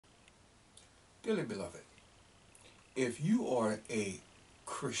Dearly beloved, if you are a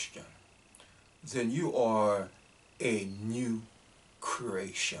Christian, then you are a new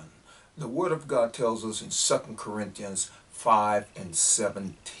creation. The Word of God tells us in 2 Corinthians 5 and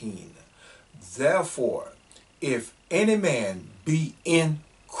 17, therefore, if any man be in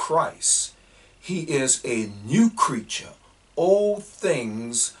Christ, he is a new creature. Old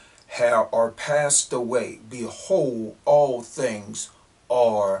things are passed away. Behold, all things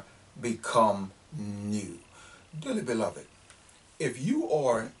are become new. Dearly beloved, if you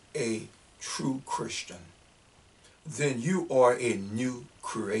are a true Christian, then you are a new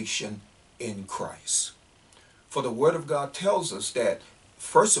creation in Christ. For the Word of God tells us that,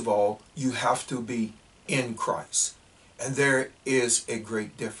 first of all, you have to be in Christ. And there is a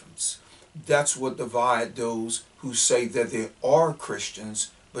great difference. That's what divides those who say that they are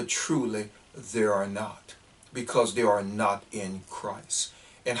Christians, but truly they are not, because they are not in Christ.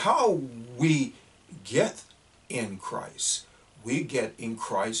 And how we get in Christ? We get in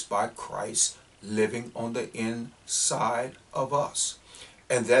Christ by Christ living on the inside of us.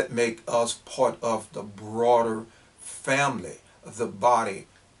 And that make us part of the broader family, the body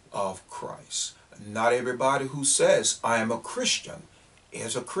of Christ. Not everybody who says, I am a Christian,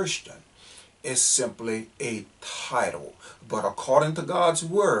 is a Christian. It's simply a title. But according to God's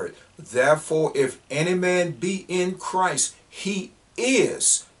word, therefore, if any man be in Christ, he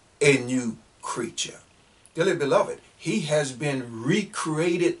is a new creature. Dearly beloved, he has been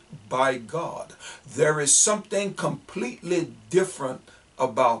recreated by God. There is something completely different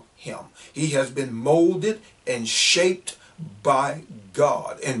about him. He has been molded and shaped by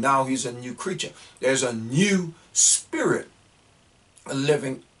God, and now he's a new creature. There's a new spirit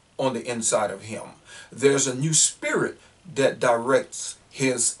living on the inside of him. There's a new spirit that directs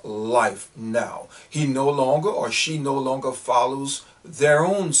his life now. He no longer, or she no longer, follows their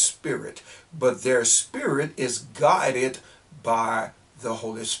own spirit, but their spirit is guided by the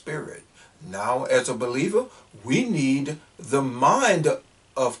Holy Spirit. Now, as a believer, we need the mind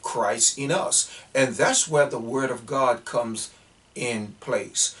of Christ in us, and that's where the Word of God comes in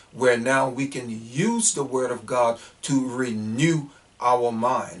place, where now we can use the Word of God to renew our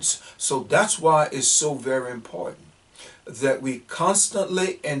minds. So that's why it's so very important that we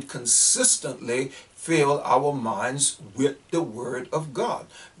constantly and consistently fill our minds with the Word of God,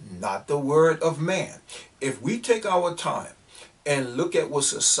 not the word of man. If we take our time and look at what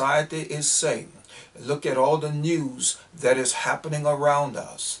society is saying, look at all the news that is happening around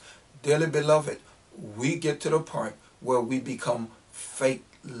us, dearly beloved, we get to the point where we become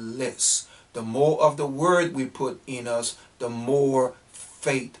faithless. The more of the word we put in us, the more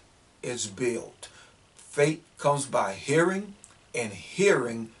faith is built. Faith comes by hearing, and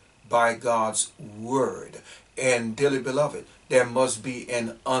hearing by God's word. And dearly beloved, there must be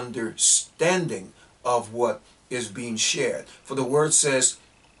an understanding of what is being shared. For the word says,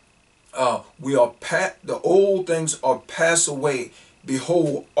 the old things are passed away.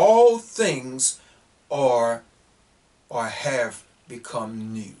 Behold, all things are or have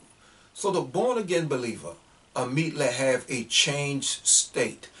become new. So the born again believer immediately have a changed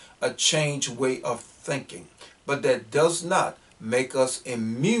state, a changed way of thinking. But that does not make us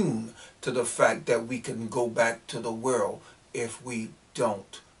immune to the fact that we can go back to the world if we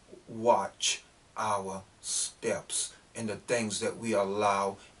don't watch our steps and the things that we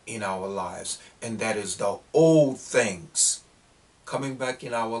allow in our lives. And that is the old things coming back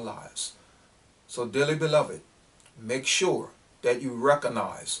in our lives. So dearly beloved, make sure that you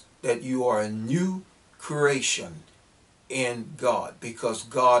recognize that you are a new creation in God, because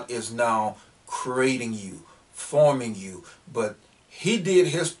God is now creating you, forming you, but he did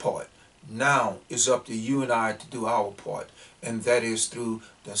his part. Now it's up to you and I to do our part, and that is through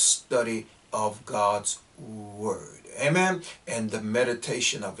the study of God's word. Amen. And the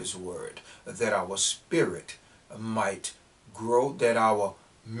meditation of his word, that our spirit might grow, that our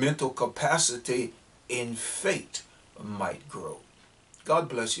mental capacity in faith might grow. God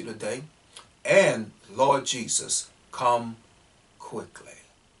bless you today. And Lord Jesus, come quickly.